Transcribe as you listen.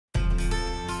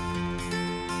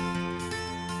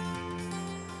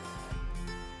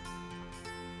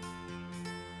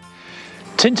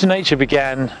Tints of Nature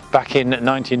began back in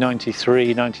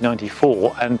 1993,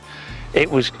 1994, and it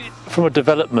was from a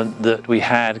development that we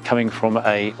had coming from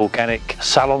an organic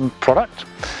salon product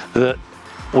that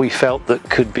we felt that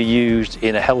could be used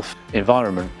in a health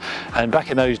environment. And back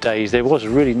in those days there was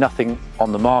really nothing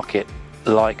on the market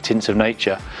like Tints of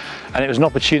Nature, and it was an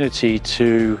opportunity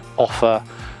to offer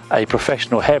a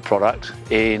professional hair product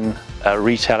in a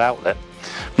retail outlet.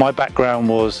 My background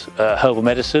was herbal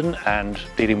medicine and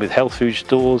dealing with health food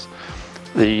stores.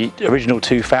 The original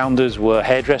two founders were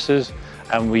hairdressers,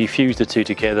 and we fused the two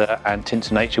together and Tints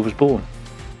of Nature was born.